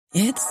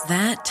It's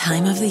that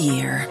time of the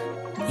year.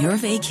 Your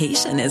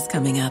vacation is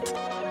coming up.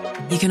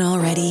 You can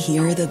already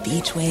hear the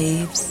beach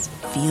waves,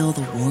 feel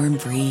the warm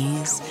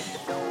breeze,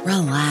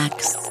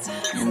 relax,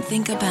 and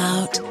think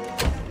about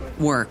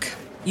work.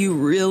 You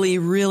really,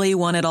 really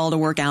want it all to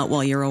work out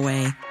while you're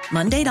away.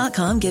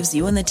 Monday.com gives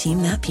you and the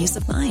team that peace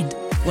of mind.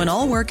 When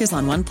all work is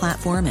on one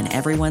platform and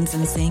everyone's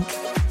in sync,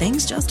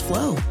 things just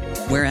flow.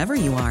 Wherever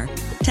you are,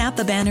 tap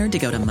the banner to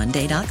go to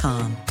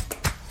Monday.com.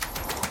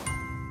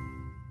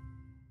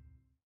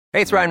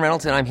 Hey, it's Ryan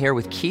Reynolds, and I'm here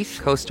with Keith,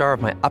 co-star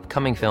of my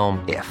upcoming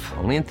film, If,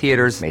 only in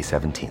theaters May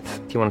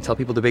 17th. Do you want to tell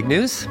people the big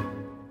news?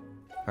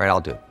 All right,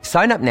 I'll do it.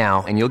 Sign up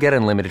now and you'll get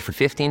unlimited for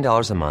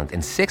 $15 a month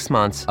and 6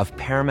 months of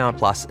Paramount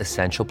Plus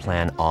Essential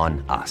Plan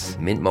on us.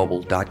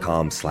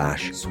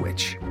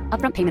 MintMobile.com/switch.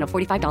 Upfront payment of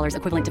 $45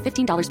 equivalent to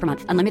 $15 per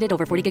month. Unlimited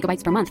over 40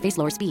 gigabytes per month. Face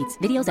lower speeds.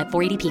 Videos at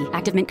 480p.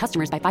 Active Mint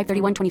customers by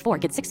 531.24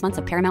 get 6 months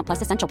of Paramount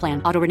Plus Essential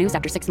Plan. Auto renews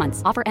after 6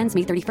 months. Offer ends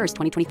May 31st,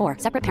 2024.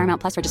 Separate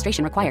Paramount Plus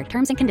registration required.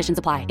 Terms and conditions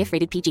apply if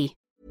rated PG.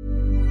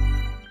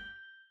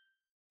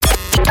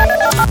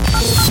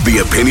 The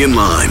Opinion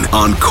Line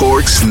on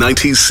Cork's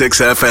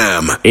 96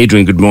 FM.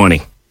 Adrian, good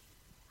morning.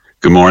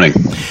 Good morning.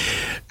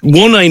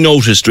 One I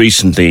noticed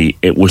recently,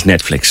 it was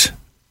Netflix.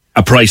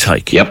 A price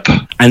hike. Yep.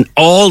 And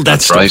all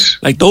that stuff. Right.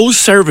 Like those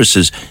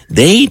services,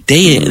 they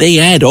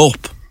add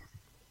up.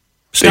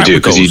 They do,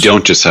 because you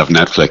don't just have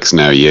Netflix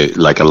now. You,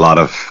 like a lot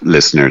of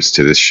listeners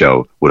to this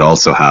show, would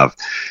also have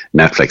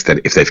Netflix. That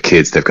if they've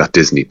kids, they've got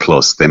Disney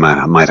Plus. They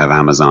might have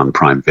Amazon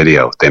Prime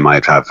Video. They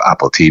might have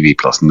Apple TV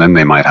Plus, and then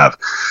they might have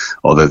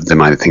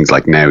things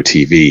like Now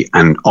TV.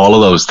 And all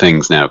of those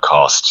things now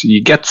cost. You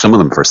get some of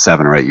them for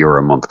 €7 or €8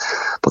 a month,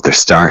 but they're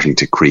starting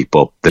to creep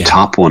up. The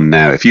top one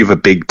now, if you have a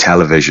big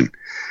television,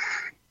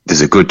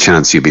 there's a good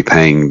chance you'll be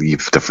paying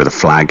for the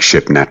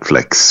flagship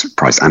Netflix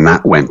price. And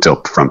that went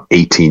up from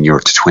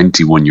 €18 to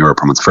 €21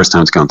 per month. First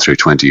time it's gone through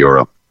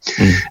 €20.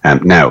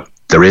 Now,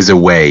 there is a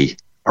way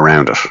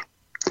around it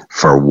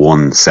for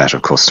one set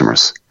of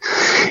customers.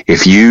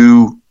 If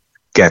you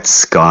get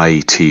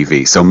Sky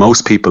TV, so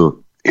most people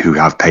who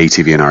have pay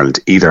TV in Ireland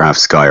either have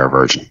Sky or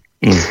Virgin.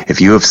 If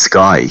you have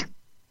Sky,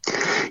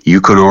 you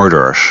can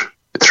order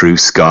it through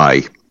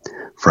Sky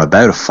for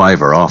about a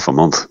 €5 off a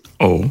month.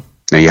 Oh.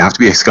 Now, you have to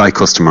be a Sky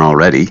customer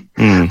already,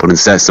 but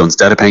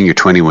instead of paying you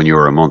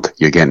 €21 a month,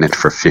 you're getting it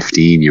for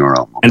 €15 a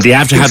month. And do you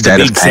have to have the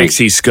big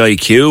sexy Sky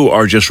Q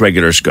or just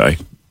regular Sky?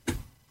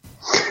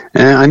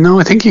 I know.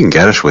 I think you can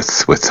get it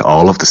with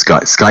all of the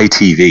Sky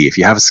TV. If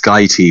you have a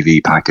Sky TV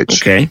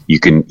package, okay, you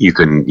can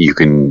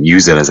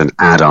use it as an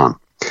add-on.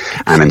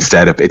 And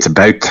instead of, it's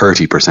about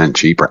 30%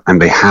 cheaper,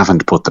 and they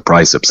haven't put the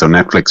price up. So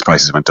Netflix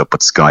prices went up,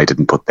 but Sky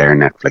didn't put their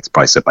Netflix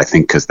price up. I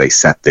think because they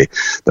set the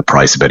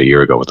price about a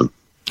year ago with them.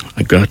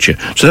 I got you.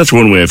 So that's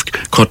one way of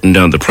cutting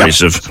down the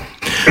price of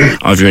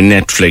your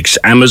Netflix.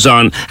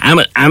 Amazon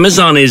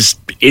is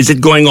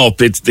it going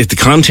up? It's the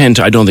content.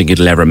 I don't think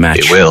it'll ever match.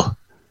 It will.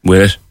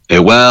 Will it?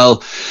 Well,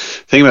 the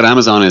thing about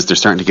Amazon is they're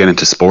starting to get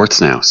into sports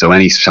now. So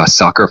any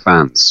soccer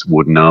fans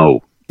would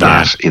know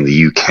that in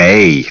the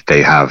UK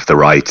they have the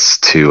rights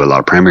to a lot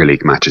of Premier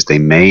League matches. They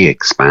may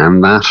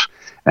expand that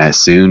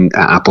soon.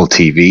 Apple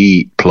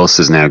TV Plus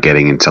is now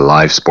getting into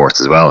live sports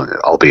as well,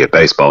 albeit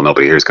baseball.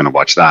 Nobody here is going to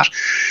watch that.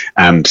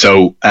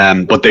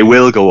 But they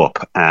will go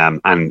up,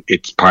 and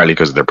it's partly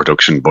because of their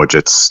production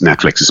budgets.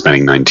 Netflix is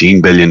spending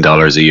 $19 billion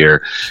a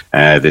year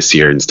this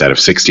year instead of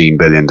 $16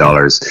 billion.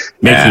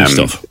 Making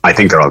stuff. I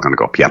think they're all going to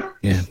go up. Yeah.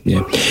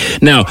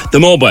 Now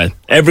the mobile.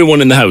 Everyone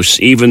in the house,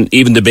 even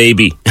the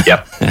baby,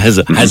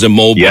 has a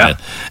mobile,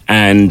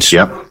 and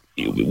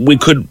we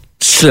could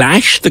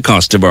slash the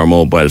cost of our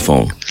mobile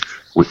phone.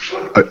 We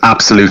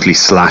absolutely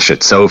slash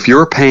it. So if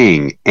you're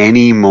paying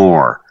any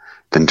more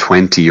than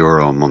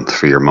 €20 a month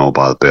for your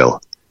mobile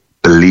bill,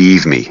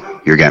 believe me,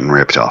 you're getting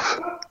ripped off.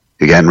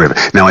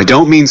 Now, I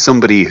don't mean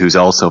somebody who's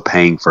also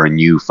paying for a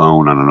new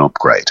phone on an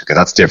upgrade. Okay,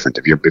 that's different.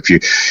 If you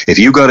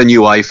got a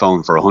new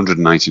iPhone for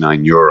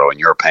 €199 and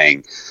you're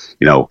paying,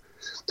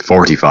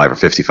 €45 or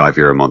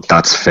 €55 a month,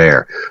 that's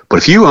fair. But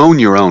if you own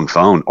your own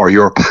phone or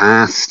you're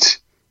past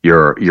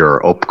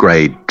your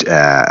upgrade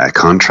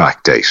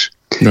contract date,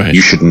 right,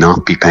 you should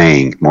not be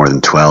paying more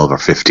than €12 or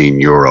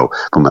 €15.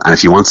 And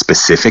if you want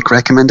specific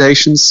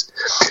recommendations,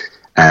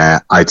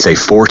 I'd say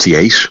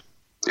 48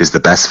 is the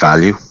best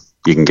value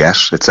you can get.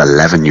 It's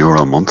 €11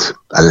 a month.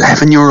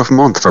 €11 a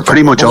month for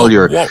pretty much all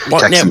your text and data.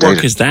 What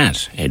network is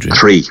that, Adrian?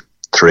 Three.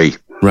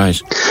 Right.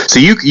 So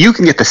you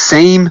can get the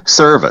same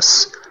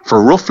service for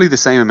roughly the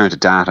same amount of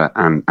data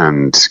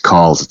and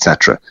calls,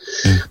 etc.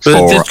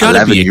 But there's got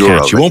to be a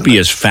catch. You won't be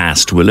as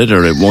fast, will it?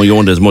 Or you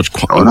won't have as much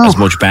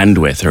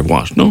bandwidth, or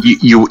what? No,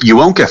 you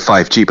won't get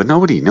 5G, but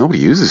nobody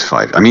uses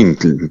 5G. I mean,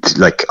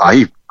 like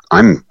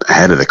I'm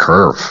ahead of the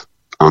curve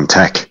on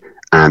tech,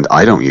 and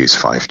I don't use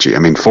 5G. I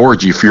mean,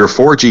 4G, for your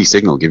 4G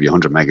signal, give you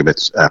 100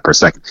 megabits per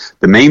second.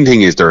 The main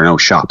thing is there are no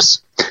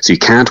shops. So you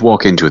can't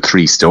walk into a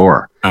 3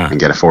 store and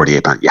get a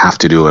 48 pound. You have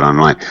to do it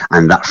online.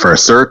 And that for a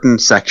certain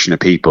section of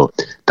people,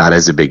 that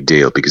is a big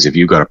deal, because if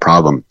you've got a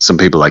problem, some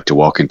people like to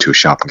walk into a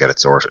shop and get it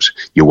sorted.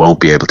 You won't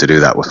be able to do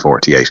that with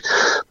 48.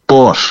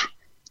 But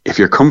if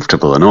you're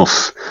comfortable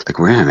enough, like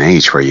we're in an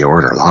age where you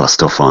order a lot of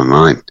stuff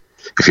online.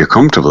 If you're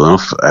comfortable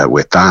enough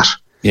with that,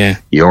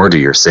 you order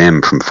your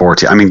SIM from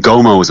 40. I mean,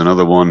 Gomo is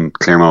another one,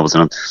 Clearmobile is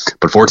another,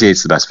 but 48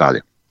 is the best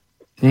value.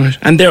 Right.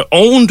 And they're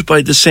owned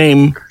by the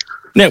same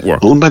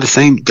network. They're owned by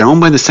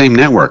the same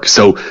network.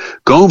 So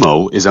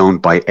Gomo is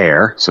owned by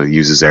Air, so it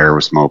uses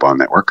Air's mobile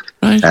network.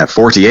 Right.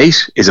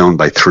 48 is owned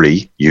by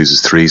 3,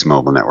 uses 3's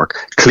mobile network.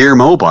 Clear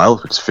Mobile,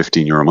 which is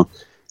 €15 a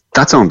month,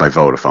 that's owned by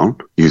Vodafone,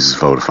 uses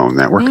Vodafone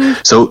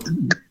network. So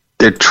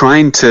they're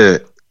kind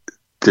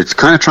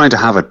of trying to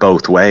have it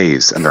both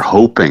ways, and they're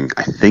hoping,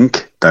 I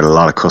think, that a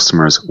lot of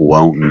customers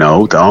won't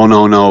know.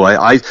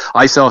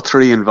 I saw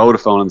 3 in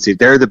Vodafone and see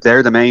they're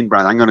the main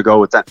brand. I'm going to go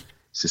with that.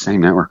 It's the same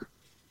network.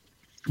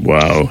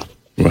 Wow.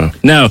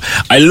 Now,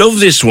 I love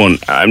this one.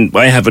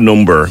 I have a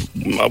number.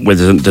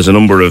 There's a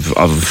number of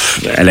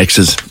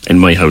Alexas in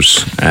my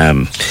house.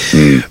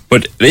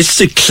 But this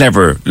is a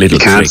clever little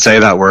trick. You can't say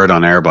that word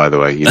on air, by the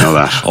way. You know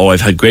that. Oh,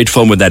 I've had great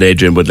fun with that,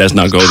 Adrian, but let's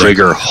not go there.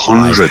 Trigger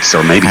hundreds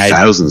or maybe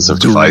thousands of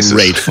devices.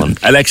 Great fun.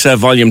 Alexa,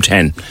 volume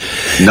 10.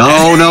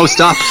 No,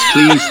 stop.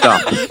 Please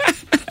stop.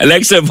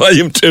 Alexa,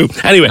 volume 2.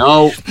 Anyway.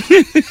 No.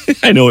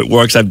 I know it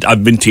works.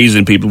 I've been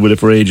teasing people with it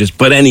for ages.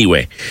 But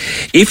anyway,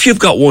 if you've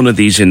got one of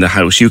these in the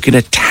house, you can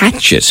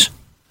attach it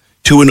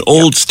to an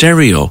old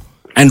stereo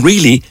and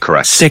really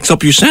sex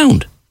up your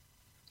sound.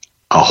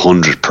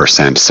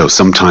 100%. So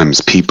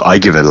sometimes I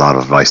give a lot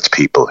of advice to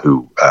people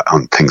who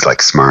on things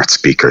like smart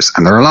speakers,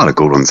 and there are a lot of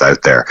good ones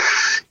out there.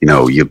 You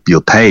know,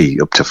 you'll pay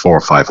up to €400 or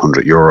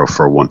 €500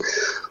 for one.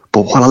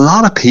 But what a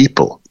lot of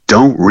people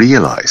don't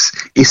realize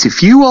is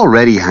if you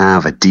already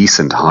have a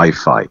decent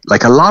hi-fi,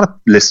 like a lot of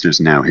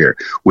listeners now here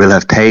will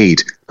have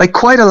paid like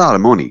quite a lot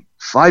of money,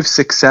 £500,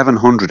 £600,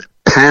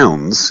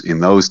 £700 in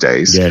those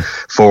days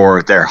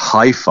for their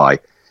hi-fi.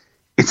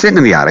 It's sitting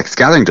in the attic, it's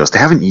gathering dust. They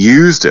haven't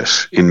used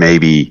it in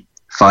maybe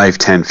 5,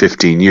 10,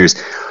 15 years.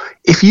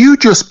 If you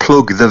just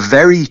plug the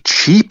very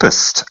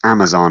cheapest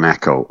Amazon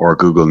Echo or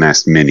Google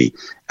Nest Mini,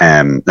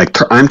 I'm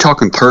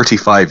talking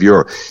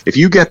 €35. If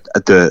you get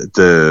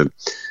the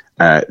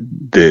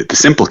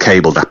simple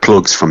cable that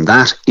plugs from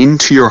that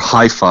into your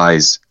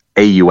hi-fi's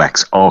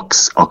AUX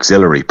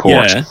auxiliary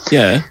port,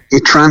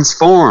 it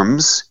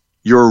transforms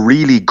your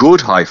really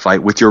good hi-fi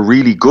with your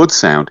really good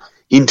sound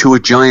into a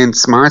giant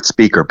smart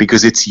speaker,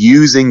 because it's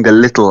using the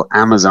little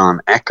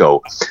Amazon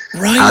Echo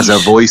as a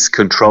voice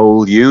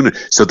control unit.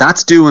 So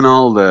that's doing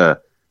all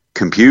the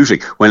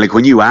computing.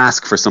 When you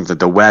ask for something,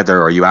 the weather,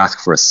 or you ask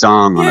for a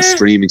song on a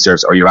streaming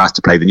service, or you ask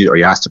to play the news, or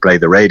you ask to play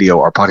the radio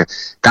or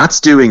podcast, that's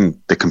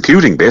doing the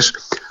computing bit,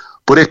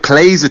 but it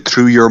plays it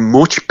through your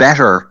much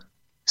better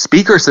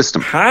speaker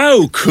system.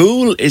 How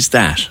cool is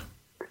that?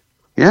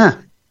 Yeah.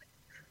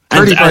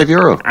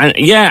 €35.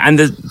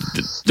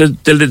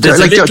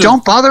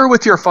 Don't bother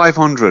with your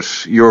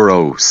 €500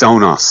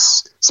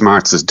 Sonos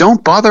Smarts.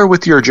 Don't bother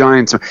with your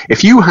giant.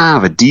 If you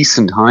have a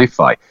decent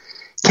hi-fi,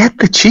 get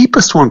the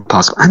cheapest one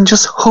possible and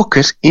just hook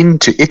it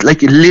into it.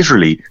 Like, it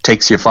literally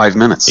takes you 5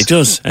 minutes. It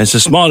does. And it's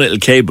a small little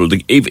cable.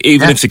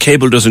 Even if the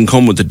cable doesn't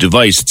come with the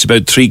device, it's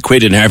about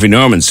 £3 in Harvey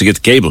Norman's to get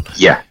the cable.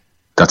 Yeah,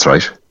 that's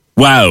right.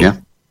 Wow. Yeah.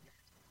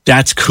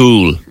 That's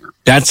cool.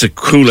 That's a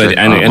cool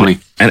idea.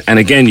 And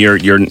again,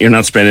 you're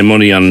not spending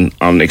money on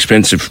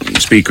expensive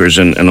speakers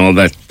and all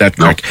that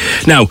crack.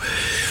 Now,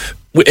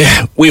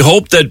 we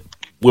hope that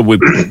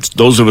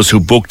those of us who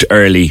booked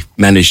early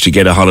managed to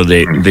get a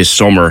holiday this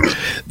summer.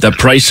 The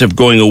price of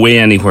going away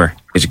anywhere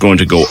is going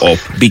to go up.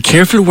 Be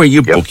careful where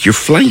you book your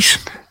flight.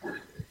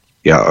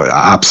 Yeah,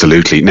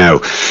 absolutely.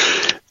 Now,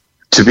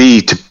 to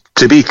be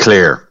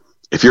clear,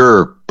 if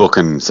you're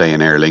booking, say,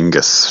 an Aer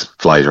Lingus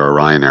flight or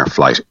a Ryanair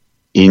flight,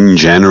 in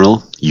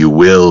general, you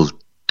will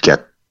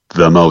get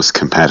the most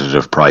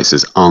competitive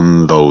prices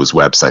on those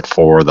websites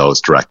for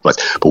those direct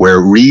flights. But where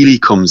it really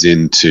comes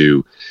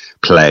into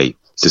play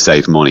to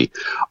save money,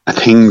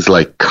 things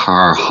like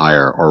car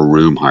hire or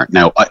room hire.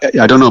 Now,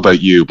 I don't know about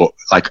you, but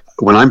like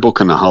when I'm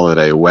booking a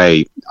holiday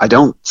away, I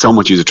don't so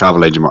much use a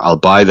travel agent anymore. I'll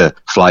buy the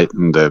flight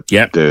and the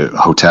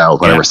hotel,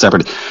 whatever,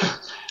 separately.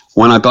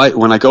 When I go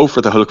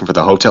looking for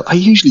the hotel, I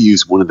usually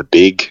use one of the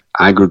big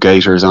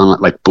aggregators on it,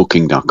 like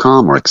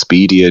Booking.com or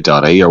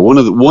Expedia.ie, or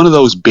one of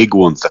those big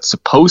ones that's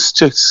supposed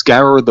to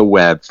scour the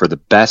web for the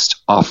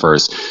best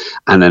offers,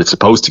 and then it's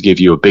supposed to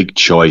give you a big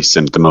choice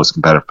and the most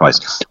competitive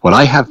price. What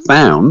I have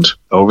found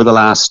over the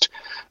last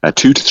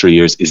 2 to 3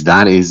 years is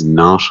that is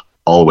not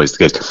always the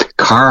case.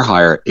 Car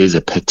hire is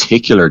a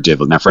particular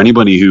devil. Now, for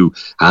anybody who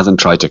hasn't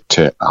tried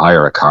to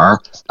hire a car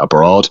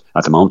abroad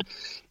at the moment,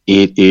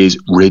 it is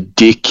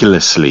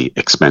ridiculously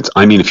expensive.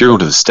 I mean, if you're going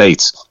to the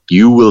States,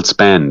 you will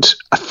spend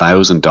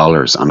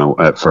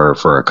 $1,000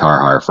 for a car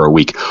hire for a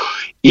week.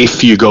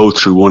 if you go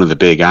through one of the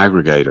big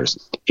aggregators,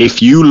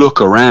 if you look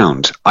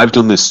around, I've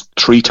done this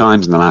 3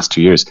 times in the last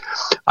 2 years.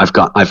 I've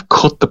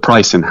cut the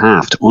price in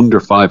half to under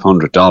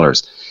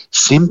 $500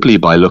 simply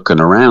by looking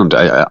around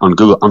on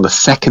Google, on the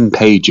second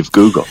page of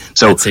Google.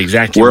 So that's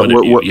exactly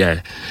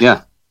yeah.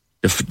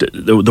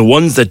 The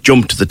ones that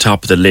jump to the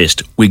top of the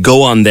list, we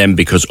go on them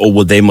because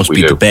they must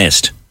be the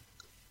best.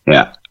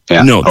 Yeah.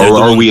 No,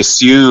 or we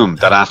assume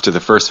that after the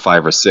first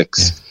 5 or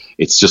 6,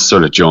 it's just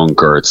sort of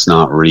junk, or it's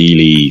not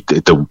really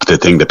the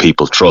thing that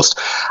people trust.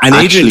 And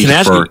Adrian, can I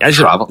ask you,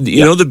 travel,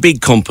 you know the big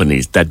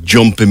companies that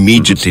jump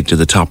immediately to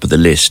the top of the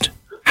list,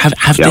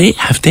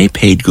 have they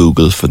paid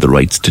Google for the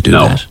rights to do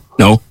that?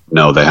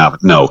 No, they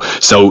haven't. No.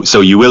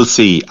 So you will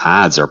see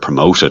ads are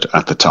promoted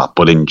at the top,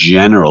 but in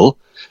general,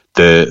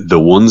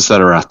 the ones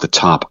that are at the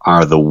top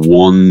are the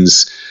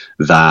ones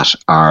that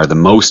are the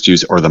most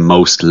used or the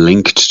most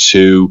linked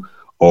to.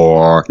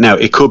 Or now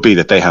it could be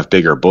that they have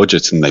bigger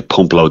budgets and they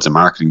pump loads of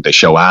marketing. They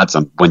show ads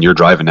on when you're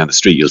driving down the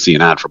street, you'll see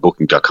an ad for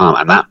Booking.com,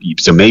 and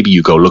so maybe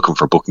you go looking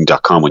for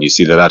Booking.com when you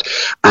see that ad,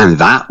 and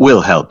that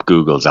will help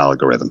Google's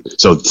algorithm.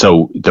 So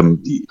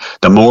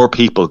the more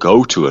people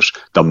go to it,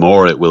 the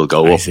more it will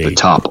go up the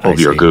top of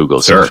your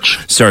Google search.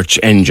 Search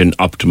engine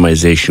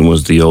optimization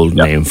was the old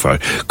name for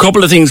it. A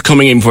couple of things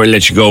coming in before I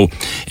let you go,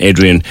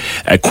 Adrian.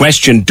 A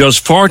question: does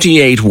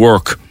 48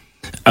 work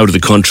out of the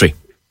country?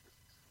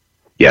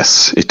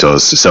 Yes, it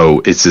does.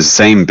 So it's the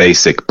same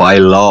basic. By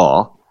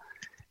law,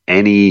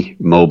 any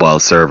mobile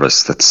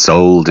service that's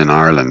sold in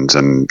Ireland,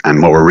 and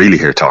what we're really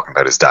here talking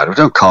about is data. We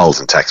don't calls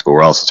and texts, but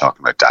we're also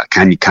talking about data.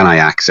 Can I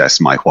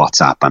access my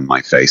WhatsApp and my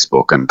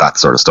Facebook and that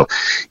sort of stuff?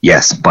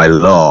 Yes, by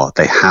law,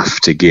 they have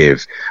to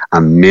give a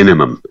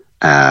minimum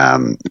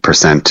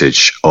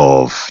percentage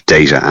of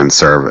data and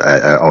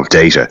of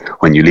data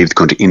when you leave the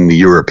country in the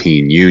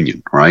European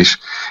Union, right?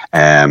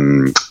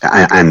 And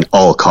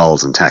all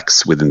calls and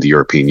texts within the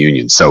European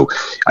Union. So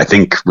I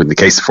think in the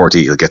case of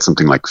 48, you'll get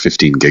something like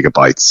 15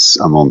 gigabytes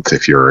a month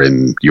if you're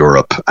in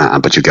Europe,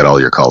 but you get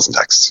all your calls and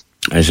texts.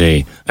 I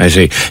see.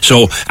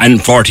 So,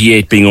 and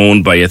 48 being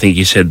owned by, I think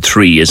you said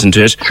 3, isn't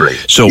it? 3.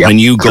 So when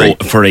you go,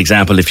 for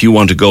example, if you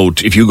go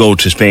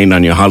to Spain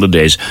on your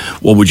holidays,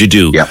 what would you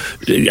do?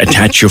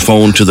 Attach your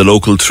phone to the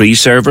local 3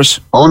 service?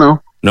 Oh,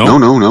 no.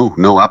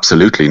 No,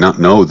 absolutely not.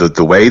 No,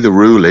 the way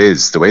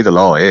the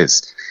law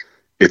is,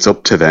 it's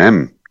up to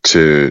them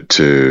to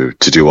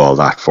do all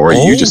that for you.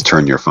 You just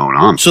turn your phone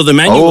on. So the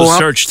manual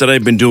search that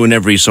I've been doing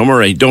every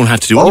summer, I don't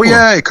have to do anymore.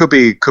 Yeah, it could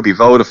be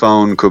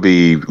Vodafone, could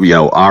be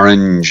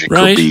Orange, it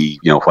could be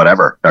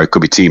whatever, or it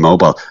could be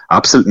T-Mobile.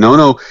 Absolutely,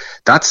 no.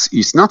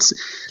 It's not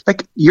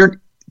like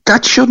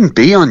that shouldn't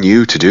be on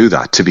you to do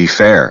that. To be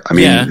fair, I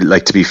mean,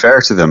 to be fair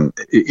to them,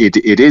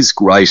 it is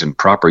right and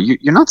proper.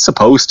 You're not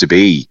supposed to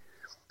be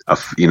a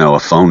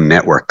phone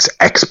network's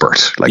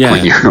expert,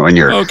 when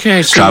you're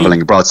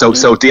traveling abroad. So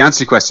the answer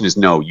to your question is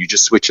no. You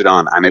just switch it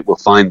on, and it will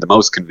find the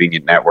most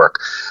convenient network,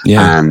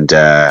 and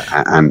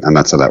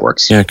that's how that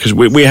works. Yeah, because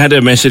we had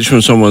a message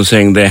from someone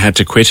saying they had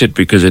to quit it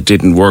because it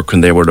didn't work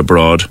when they were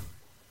abroad.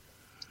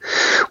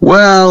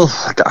 Well,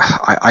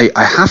 I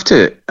have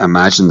to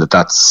imagine that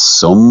that's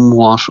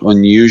somewhat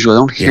unusual. I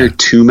don't hear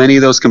too many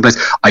of those complaints.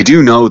 I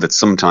do know that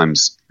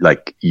sometimes,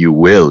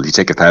 you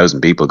take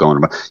 1,000 people going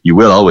about, you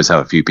will always have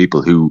a few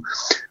people who,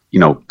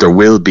 there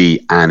will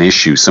be an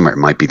issue somewhere. It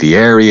might be the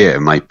area,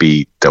 it might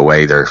be the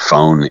way their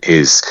phone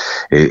is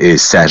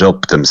set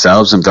up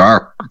themselves, and there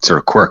are sort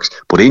of quirks.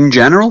 But in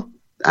general,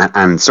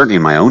 and certainly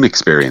in my own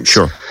experience,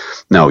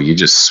 no, you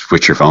just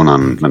switch your phone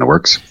on and it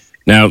works.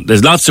 Now,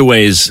 there's lots of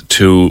ways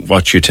to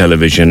watch your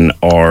television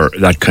or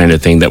that kind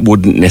of thing that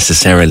wouldn't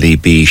necessarily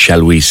be,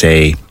 shall we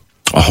say,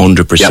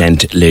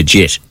 100%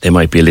 legit. They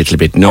might be a little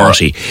bit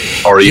naughty.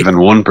 Or even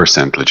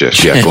 1%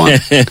 legit. Yeah, go on.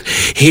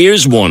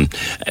 Here's one.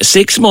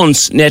 6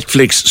 months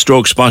Netflix /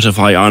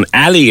 Spotify on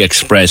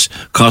AliExpress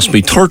cost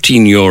me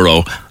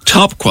 €13.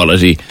 Top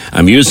quality.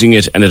 I'm using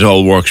it and it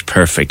all works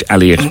perfect.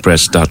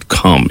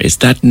 AliExpress.com. Is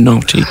that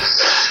naughty?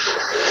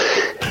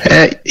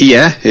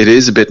 Yeah, it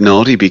is a bit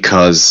naughty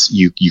because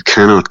you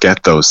cannot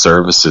get those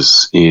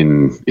services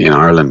in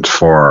Ireland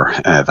for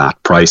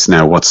that price.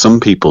 Now, what some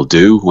people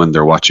do when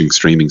they're watching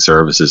streaming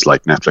services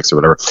like Netflix or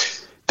whatever,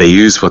 they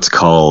use what's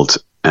called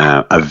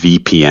a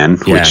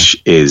VPN,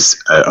 which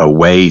is a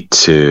way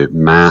to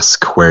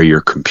mask where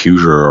your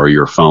computer or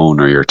your phone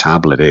or your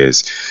tablet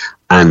is.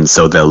 And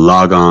so they'll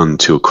log on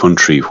to a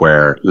country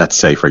where, let's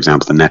say, for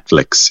example, the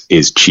Netflix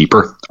is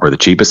cheaper or the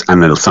cheapest,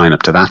 and they'll sign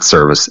up to that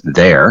service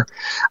there,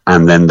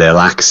 and then they'll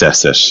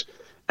access it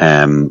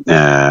using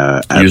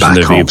back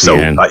the home. VPN. So,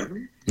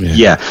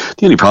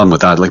 the only problem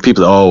with that,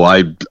 people,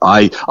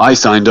 I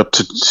signed up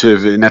to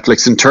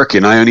Netflix in Turkey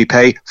and I only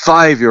pay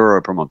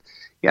 €5 per month.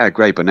 Yeah,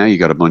 great, but now you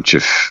got a bunch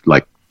of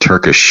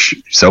Turkish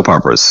soap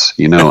operas,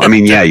 I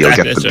mean,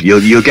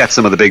 you'll get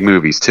some of the big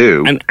movies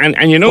too, and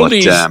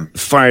these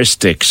fire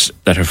sticks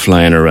that are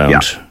flying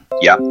around,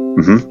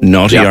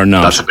 naughty or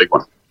not? That's a big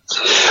one.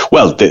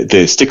 Well,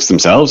 the sticks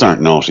themselves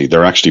aren't naughty;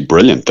 they're actually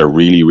brilliant. They're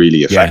really,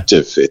 really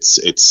effective.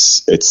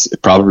 It's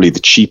probably the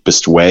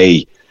cheapest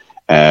way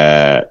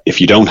if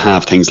you don't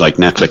have things like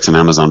Netflix and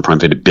Amazon Prime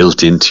Video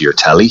built into your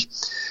telly,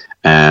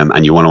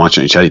 and you want to watch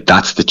it on your telly,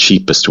 that's the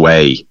cheapest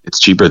way.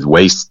 It's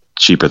way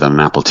cheaper than an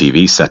Apple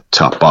TV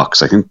set-top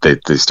box. I think they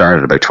start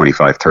at about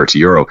 25, 30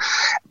 euro.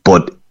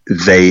 But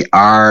they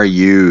are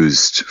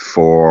used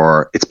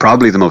for, it's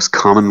probably the most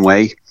common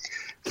way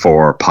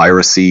for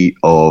piracy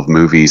of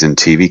movies and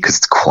TV, because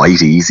it's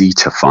quite easy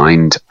to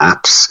find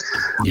apps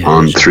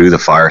through the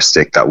Fire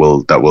Stick that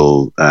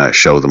will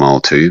show them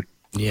all to you.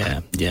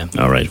 Yeah.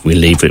 All right, we'll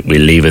leave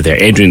it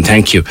there. Adrian,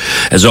 thank you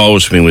as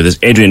always for being with us.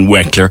 Adrian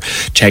Weckler,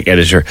 tech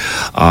editor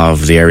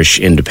of the Irish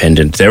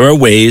Independent. There are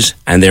ways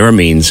and there are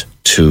means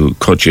to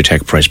cut your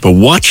tech price, but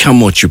watch how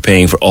much you're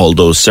paying for all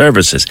those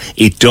services.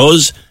 It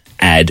does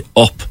add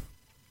up.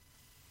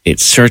 It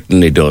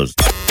certainly does.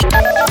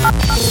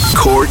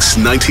 Cork's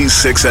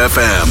 96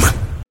 FM.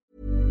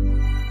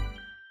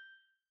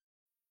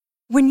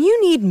 When you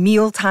need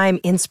mealtime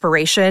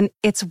inspiration,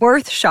 it's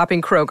worth shopping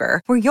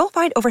Kroger, where you'll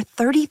find over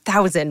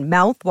 30,000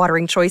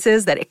 mouth-watering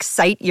choices that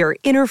excite your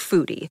inner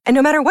foodie. And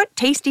no matter what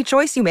tasty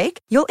choice you make,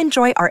 you'll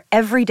enjoy our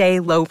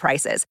everyday low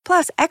prices,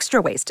 plus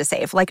extra ways to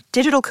save, like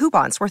digital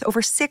coupons worth over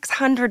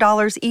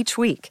 $600 each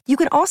week. You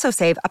can also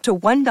save up to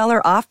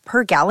 $1 off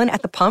per gallon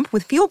at the pump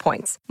with fuel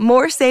points.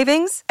 More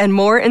savings and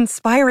more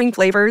inspiring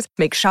flavors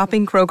make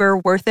shopping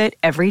Kroger worth it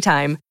every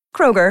time.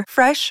 Kroger,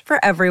 fresh for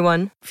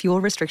everyone.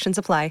 Fuel restrictions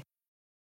apply.